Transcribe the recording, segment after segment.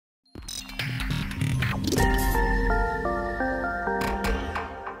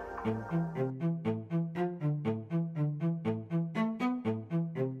Hey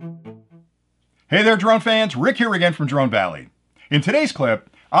there, drone fans. Rick here again from Drone Valley. In today's clip,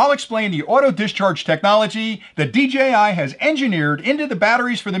 I'll explain the auto-discharge technology that DJI has engineered into the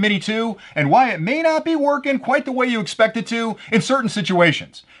batteries for the Mini 2 and why it may not be working quite the way you expect it to in certain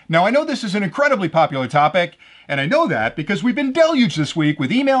situations. Now, I know this is an incredibly popular topic, and I know that because we've been deluged this week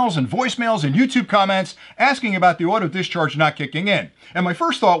with emails and voicemails and YouTube comments asking about the auto-discharge not kicking in. And my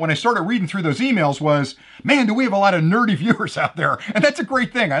first thought when I started reading through those emails was, man, do we have a lot of nerdy viewers out there? And that's a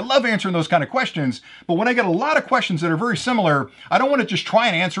great thing. I love answering those kind of questions. But when I get a lot of questions that are very similar, I don't want to just try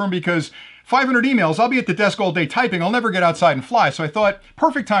and answer them because 500 emails, I'll be at the desk all day typing, I'll never get outside and fly. So I thought,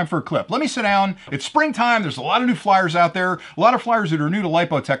 perfect time for a clip. Let me sit down. It's springtime. There's a lot of new flyers out there, a lot of flyers that are new to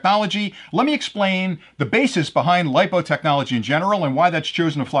Lipo technology. Let me explain the basis behind Lipo technology in general and why that's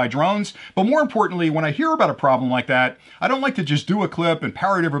chosen to fly drones. But more importantly, when I hear about a problem like that, I don't like to just do a clip and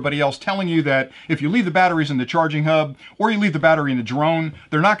parrot everybody else telling you that if you leave the batteries in the charging hub or you leave the battery in the drone,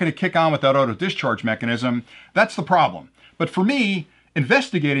 they're not going to kick on with that auto discharge mechanism. That's the problem. But for me,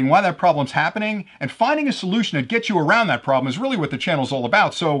 investigating why that problem's happening and finding a solution that gets you around that problem is really what the channel's all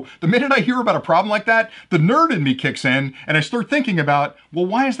about. So the minute I hear about a problem like that, the nerd in me kicks in and I start thinking about, well,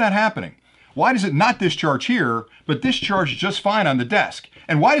 why is that happening? Why does it not discharge here, but discharge just fine on the desk?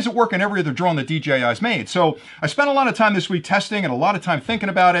 And why does it work on every other drone that DJI's made? So I spent a lot of time this week testing and a lot of time thinking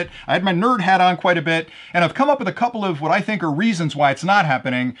about it. I had my nerd hat on quite a bit, and I've come up with a couple of what I think are reasons why it's not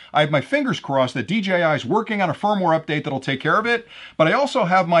happening. I have my fingers crossed that DJI is working on a firmware update that'll take care of it, but I also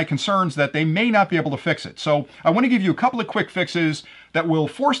have my concerns that they may not be able to fix it. So I want to give you a couple of quick fixes that will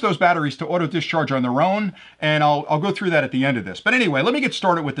force those batteries to auto-discharge on their own, and I'll go through that at the end of this. But anyway, let me get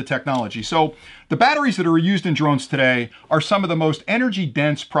started with the technology. So the batteries that are used in drones today are some of the most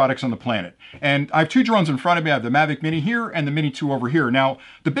energy-dense products on the planet. And I have two drones in front of me. I have the Mavic Mini here and the Mini 2 over here. Now,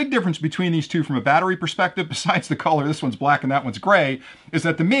 the big difference between these two from a battery perspective, besides the color, this one's black and that one's gray, is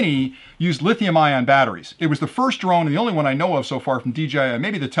that the Mini used lithium-ion batteries. It was the first drone and the only one I know of so far from DJI,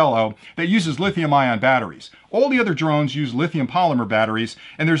 maybe the Tello, that uses lithium-ion batteries. All the other drones use lithium polymer batteries,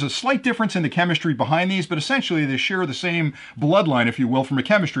 and there's a slight difference in the chemistry behind these, but essentially they share the same bloodline, if you will, from a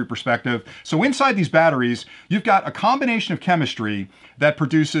chemistry perspective. So inside these batteries, you've got a combination of chemistry that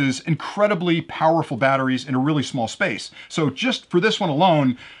produces incredibly powerful batteries in a really small space. So just for this one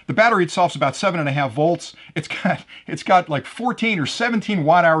alone, the battery itself is about 7.5 volts. It's got like 14 or 17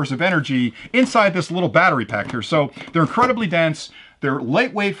 watt hours of energy inside this little battery pack here. So they're incredibly dense. They're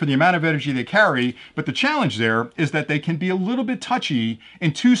lightweight for the amount of energy they carry, but the challenge there is that they can be a little bit touchy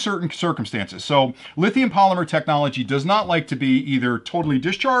in two certain circumstances. So lithium polymer technology does not like to be either totally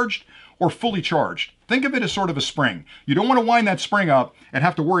discharged or fully charged. Think of it as sort of a spring. You don't want to wind that spring up and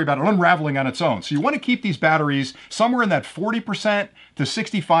have to worry about it unraveling on its own. So you want to keep these batteries somewhere in that 40% to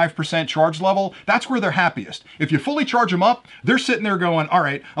 65% charge level. That's where they're happiest. If you fully charge them up, they're sitting there going, all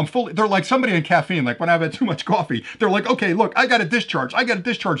right, I'm fully, they're like somebody on caffeine, like when I've had too much coffee. They're like, okay, look, I got to discharge.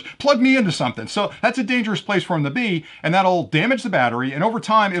 Plug me into something. So that's a dangerous place for them to be, and that'll damage the battery, and over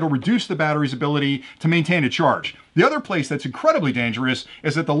time, it'll reduce the battery's ability to maintain a charge. The other place that's incredibly dangerous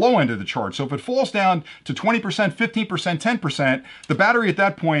is at the low end of the charge. So if it falls down to 20%, 15%, 10%, the battery at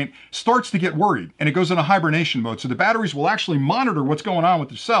that point starts to get worried and it goes into hibernation mode. So the batteries will actually monitor what's going on with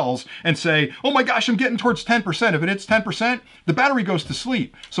the cells and say, oh my gosh, I'm getting towards 10%. If it hits 10%, the battery goes to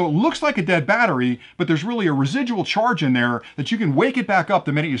sleep. So it looks like a dead battery, but there's really a residual charge in there that you can wake it back up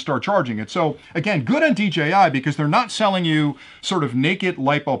the minute you start charging it. So again, good on DJI because they're not selling you sort of naked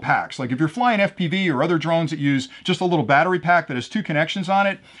LiPo packs. Like if you're flying FPV or other drones that use just a little battery pack that has two connections on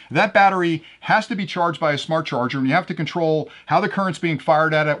it, that battery has to be charged by a smart charger, and you have to control how the current's being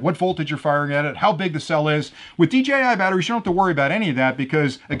fired at it, what voltage you're firing at it, how big the cell is. With DJI batteries, you don't have to worry about any of that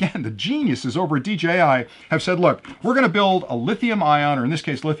because, again, the geniuses over at DJI have said, look, we're going to build a lithium ion, or in this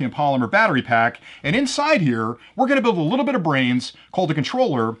case, lithium polymer battery pack, and inside here, we're going to build a little bit of brains called a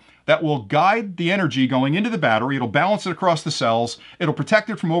controller that will guide the energy going into the battery. It'll balance it across the cells. It'll protect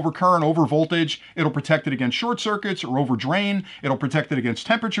it from overcurrent, over voltage. It'll protect it against short circuits or over drain. It'll protect it against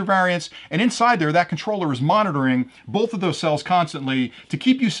temperature variance. And inside there, that controller is monitoring both of those cells constantly to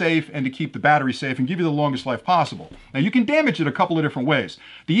keep you safe and to keep the battery safe and give you the longest life possible. Now, you can damage it a couple of different ways.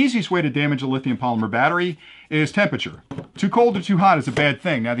 The easiest way to damage a lithium polymer battery is temperature. Too cold or too hot is a bad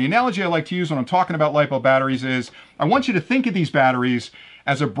thing. Now, the analogy I like to use when I'm talking about LiPo batteries is I want you to think of these batteries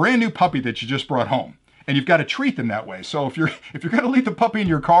as a brand new puppy that you just brought home. and you've got to treat them that way. So if you're going to leave the puppy in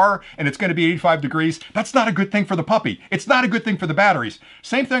your car and it's going to be 85 degrees, that's not a good thing for the puppy. It's not a good thing for the batteries.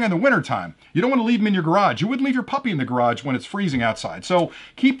 Same thing in the wintertime. You don't want to leave them in your garage. You wouldn't leave your puppy in the garage when it's freezing outside. So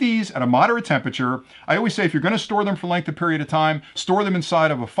keep these at a moderate temperature. I always say if you're going to store them for a length of period of time, store them inside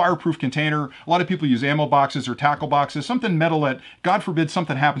of a fireproof container. A lot of people use ammo boxes or tackle boxes, something metal that, God forbid,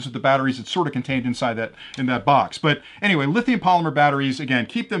 something happens with the batteries, it's sort of contained inside in that box. But anyway, lithium polymer batteries, again,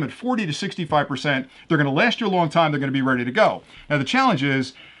 keep them at 40 to 65%. They're going to last you a long time. They're going to be ready to go. Now, the challenge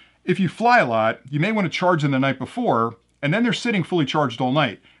is, if you fly a lot, you may want to charge them the night before, and then they're sitting fully charged all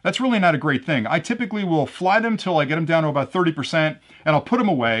night. That's really not a great thing. I typically will fly them till I get them down to about 30%, and I'll put them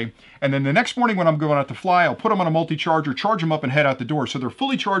away. And then the next morning when I'm going out to fly, I'll put them on a multi-charger, charge them up, and head out the door. So they're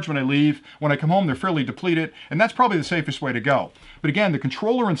fully charged when I leave. When I come home, they're fairly depleted, and that's probably the safest way to go. But again, the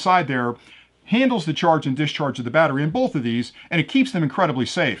controller inside there handles the charge and discharge of the battery in both of these, and it keeps them incredibly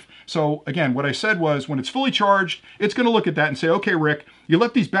safe. So again, what I said was when it's fully charged, it's going to look at that and say, okay, Rick, you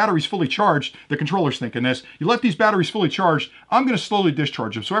left these batteries fully charged. The controller's thinking this. You left these batteries fully charged. I'm going to slowly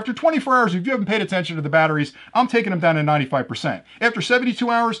discharge them. So after 24 hours, if you haven't paid attention to the batteries, I'm taking them down to 95%. After 72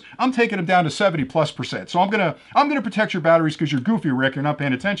 hours, I'm taking them down to 70+%. So I'm going to protect your batteries because you're goofy, Rick. You're not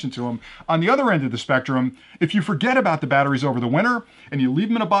paying attention to them. On the other end of the spectrum, if you forget about the batteries over the winter and you leave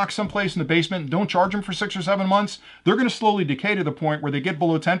them in a box someplace in the basement and don't charge them for 6 or 7 months, they're going to slowly decay to the point where they get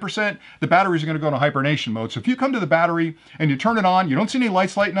below 10%. The batteries are going to go into hibernation mode. So if you come to the battery and you turn it on, you don't see any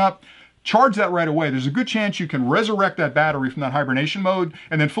lights lighting up, charge that right away. There's a good chance you can resurrect that battery from that hibernation mode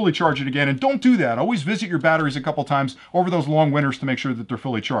and then fully charge it again. And don't do that. Always visit your batteries a couple times over those long winters to make sure that they're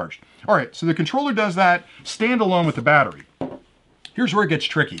fully charged. All right, so the controller does that standalone with the battery. Here's where it gets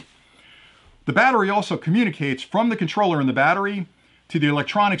tricky. The battery also communicates from the controller and the battery to the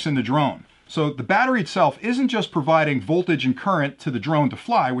electronics in the drone. So the battery itself isn't just providing voltage and current to the drone to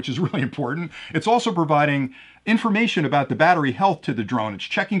fly, which is really important. It's also providing information about the battery health to the drone. It's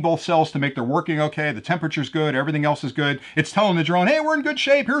checking both cells to make they're working okay, the temperature's good, everything else is good. It's telling the drone, hey, we're in good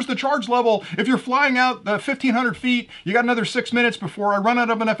shape, here's the charge level. If you're flying out 1,500 feet, you got another 6 minutes before I run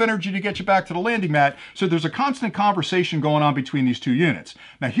out of enough energy to get you back to the landing mat. So there's a constant conversation going on between these two units.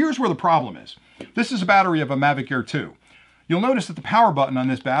 Now here's where the problem is. This is a battery of a Mavic Air 2. You'll notice that the power button on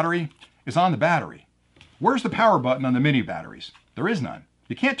this battery is on the battery. Where's the power button on the mini batteries? There is none.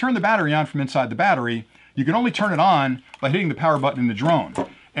 You can't turn the battery on from inside the battery. You can only turn it on by hitting the power button in the drone.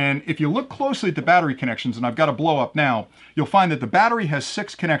 And if you look closely at the battery connections, and I've got a blow up now, you'll find that the battery has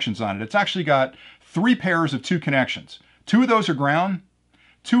 6 connections on it. It's actually got 3 pairs of 2 connections. 2 of those are ground,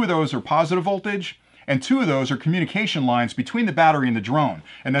 2 of those are positive voltage, and 2 of those are communication lines between the battery and the drone.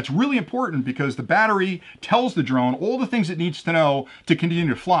 And that's really important because the battery tells the drone all the things it needs to know to continue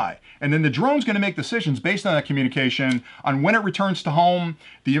to fly. And then the drone's going to make decisions based on that communication on when it returns to home.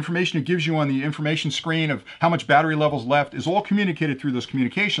 The information it gives you on the information screen of how much battery level's left is all communicated through those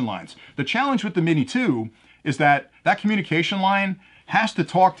communication lines. The challenge with the Mini 2 is that that communication line has to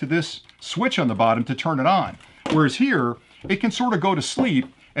talk to this switch on the bottom to turn it on. Whereas here, it can sort of go to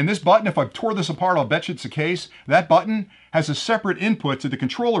sleep. And this button, if I tore this apart, I'll bet you it's the case. That button has a separate input to the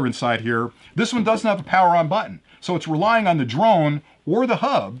controller inside here. This one doesn't have a power on button. So it's relying on the drone or the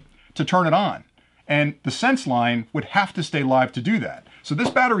hub to turn it on. And the sense line would have to stay live to do that. So this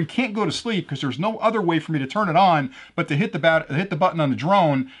battery can't go to sleep because there's no other way for me to turn it on but to hit the button on the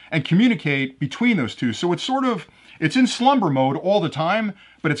drone and communicate between those two. So it's in slumber mode all the time,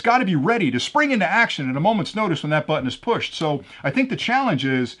 but it's got to be ready to spring into action at a moment's notice when that button is pushed. So I think the challenge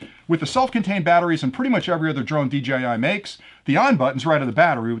is with the self-contained batteries and pretty much every other drone DJI makes, the on button's right of the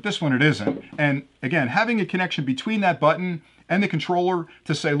battery. With this one, it isn't. And again, having a connection between that button and the controller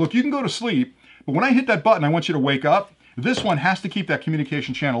to say, look, you can go to sleep, but when I hit that button, I want you to wake up. This one has to keep that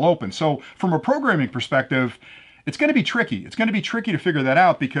communication channel open. So from a programming perspective, it's going to be tricky. It's going to be tricky to figure that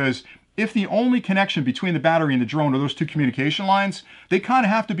out because if the only connection between the battery and the drone are those 2 communication lines, they kind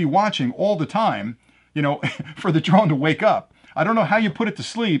of have to be watching all the time, for the drone to wake up. I don't know how you put it to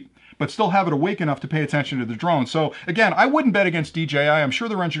sleep, but still have it awake enough to pay attention to the drone. So again, I wouldn't bet against DJI. I'm sure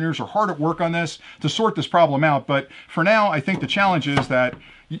their engineers are hard at work on this to sort this problem out. But for now, I think the challenge is that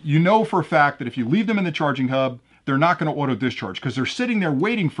you know for a fact that if you leave them in the charging hub, they're not going to auto discharge because they're sitting there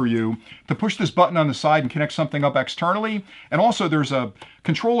waiting for you to push this button on the side and connect something up externally. And also there's a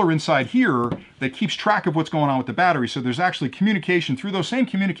controller inside here that keeps track of what's going on with the battery. So there's actually communication through those same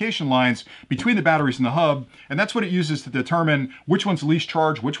communication lines between the batteries and the hub. And that's what it uses to determine which one's least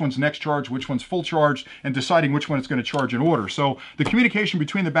charged, which one's next charge, which one's full charged, and deciding which one it's going to charge in order. So the communication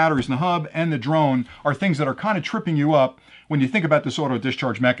between the batteries and the hub and the drone are things that are kind of tripping you up when you think about this auto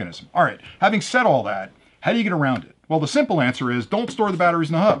discharge mechanism. All right, having said all that, how do you get around it? Well, the simple answer is don't store the batteries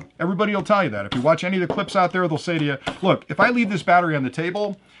in the hub. Everybody will tell you that. If you watch any of the clips out there, they'll say to you, look, if I leave this battery on the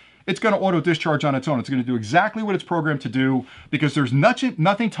table, it's going to auto-discharge on its own. It's going to do exactly what it's programmed to do because there's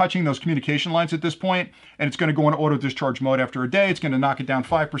nothing touching those communication lines at this point, and it's going to go into auto-discharge mode after a day. It's going to knock it down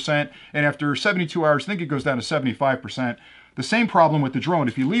 5%, and after 72 hours, I think it goes down to 75%. The same problem with the drone.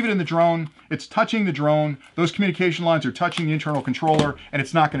 If you leave it in the drone, it's touching the drone, those communication lines are touching the internal controller, and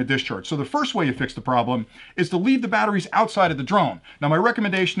it's not going to discharge. So the first way you fix the problem is to leave the batteries outside of the drone. Now my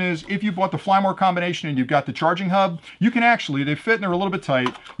recommendation is, if you bought the Flymore combination and you've got the charging hub, you can actually, they fit and they're a little bit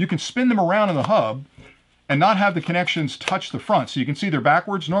tight, you can spin them around in the hub and not have the connections touch the front. So you can see they're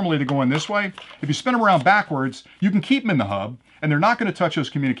backwards. Normally they go in this way. If you spin them around backwards, you can keep them in the hub, and they're not going to touch those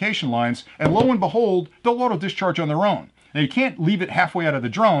communication lines, and lo and behold, they'll auto-discharge on their own. Now you can't leave it halfway out of the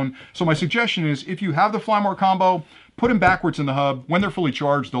drone, so my suggestion is if you have the Flymore combo, put them backwards in the hub. When they're fully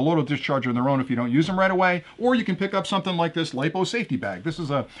charged, they'll auto-discharge on their own if you don't use them right away, or you can pick up something like this Lipo Safety Bag. This is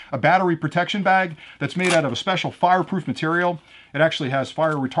a battery protection bag that's made out of a special fireproof material. It actually has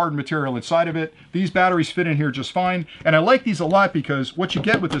fire retardant material inside of it. These batteries fit in here just fine, and I like these a lot because what you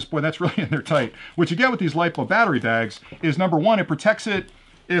get with this, boy, that's really in there tight. What you get with these Lipo battery bags is, number one, it protects it.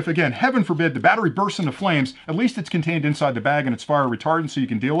 If, again, heaven forbid, the battery bursts into flames, at least it's contained inside the bag and it's fire retardant, so you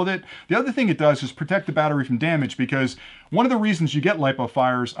can deal with it. The other thing it does is protect the battery from damage, because one of the reasons you get Lipo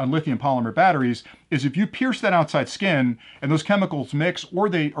fires on lithium polymer batteries is if you pierce that outside skin and those chemicals mix, or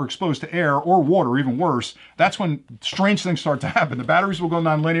they are exposed to air or water, even worse, that's when strange things start to happen. The batteries will go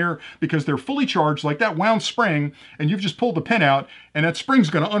nonlinear because they're fully charged, like that wound spring, and you've just pulled the pin out, and that spring's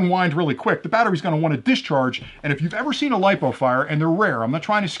going to unwind really quick. The battery's going to want to discharge, and if you've ever seen a Lipo fire, and they're rare, I'm not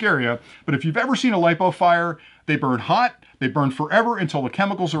trying to scare you, but if you've ever seen a Lipo fire, they burn hot, they burn forever until the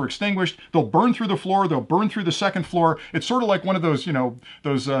chemicals are extinguished. They'll burn through the floor, they'll burn through the second floor. It's sort of like one of those, you know,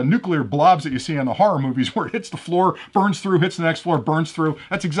 those nuclear blobs that you see in the horror movies where it hits the floor, burns through, hits the next floor, burns through.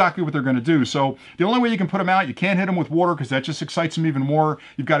 That's exactly what they're going to do. So the only way you can put them out, you can't hit them with water because that just excites them even more.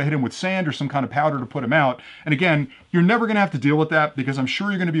 You've got to hit them with sand or some kind of powder to put them out. And again, you're never going to have to deal with that because I'm sure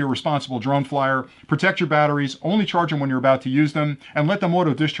you're going to be a responsible drone flyer. Protect your batteries, only charge them when you're about to use them, and let them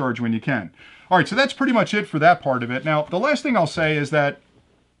auto-discharge when you can. All right, so that's pretty much it for that part of it. Now, the last thing I'll say is that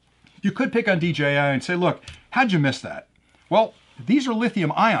you could pick on DJI and say, look, how'd you miss that? Well, these are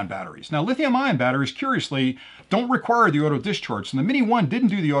lithium-ion batteries. Now, lithium-ion batteries, curiously, don't require the auto-discharge. So the Mini 1 didn't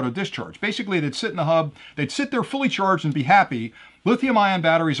do the auto-discharge. Basically, they'd sit in the hub, they'd sit there fully charged and be happy. Lithium-ion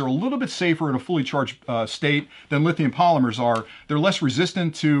batteries are a little bit safer in a fully charged state than lithium polymers are. They're less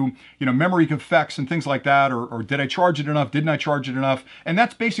resistant to, you know, memory effects and things like that, or did I charge it enough, didn't I charge it enough? And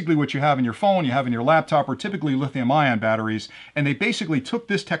that's basically what you have in your phone, you have in your laptop, or typically lithium-ion batteries. And they basically took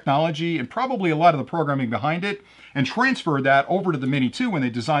this technology and probably a lot of the programming behind it and transferred that over to the Mini 2 when they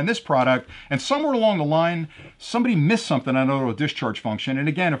designed this product. And somewhere along the line, somebody missed something on auto discharge function. And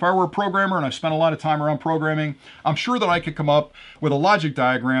again, if I were a programmer and I spent a lot of time around programming, I'm sure that I could come up with a logic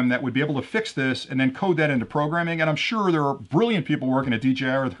diagram that would be able to fix this and then code that into programming. And I'm sure there are brilliant people working at DJI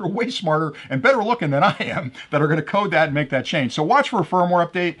that are way smarter and better looking than I am that are going to code that and make that change. So watch for a firmware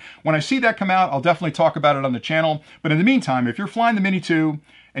update. When I see that come out, I'll definitely talk about it on the channel. But in the meantime, if you're flying the Mini 2,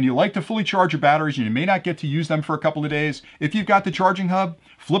 and you like to fully charge your batteries and you may not get to use them for a couple of days, if you've got the charging hub,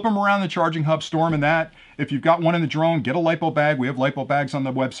 flip them around the charging hub, store them in that. If you've got one in the drone, get a Lipo bag. We have Lipo bags on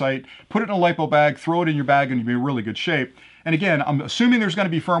the website. Put it in a Lipo bag, throw it in your bag, and you'll be in really good shape. And again, I'm assuming there's going to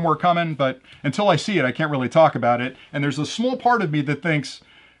be firmware coming, but until I see it, I can't really talk about it. And there's a small part of me that thinks,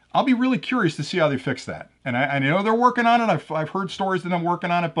 I'll be really curious to see how they fix that. And I know they're working on it. I've heard stories that they're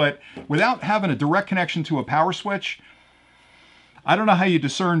working on it, but without having a direct connection to a power switch, I don't know how you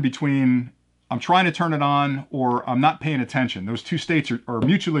discern between I'm trying to turn it on or I'm not paying attention. Those two states are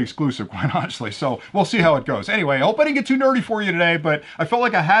mutually exclusive, quite honestly. So we'll see how it goes. Anyway, I hope I didn't get too nerdy for you today, but I felt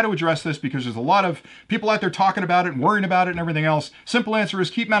like I had to address this because there's a lot of people out there talking about it and worrying about it and everything else. Simple answer is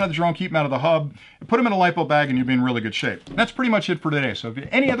keep them out of the drone, keep them out of the hub, put them in a Lipo bag, and you'll be in really good shape. And that's pretty much it for today. So if you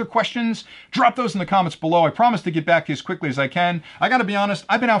have any other questions, drop those in the comments below. I promise to get back to you as quickly as I can. I got to be honest,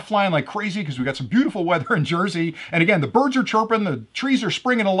 I've been out flying like crazy because we got some beautiful weather in Jersey. And again, the birds are chirping, the trees are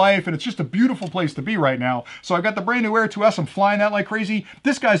springing to life, and it's just a beautiful place to be right now. So I've got the brand new Air 2S. I'm flying that like crazy.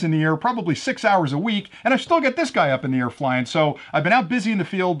 This guy's in the air probably 6 hours a week, and I've still got this guy up in the air flying. So I've been out busy in the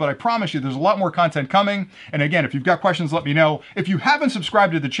field, but I promise you there's a lot more content coming. And again, if you've got questions, let me know. If you haven't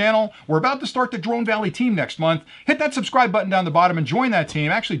subscribed to the channel, we're about to start the Drone Valley team next month. Hit that subscribe button down the bottom and join that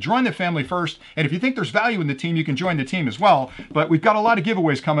team. Actually, join the family first. And if you think there's value in the team, you can join the team as well. But we've got a lot of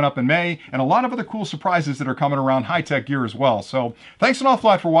giveaways coming up in May and a lot of other cool surprises that are coming around high-tech gear as well. So thanks an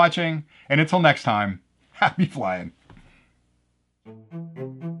awful lot for watching. And until next time, happy flying.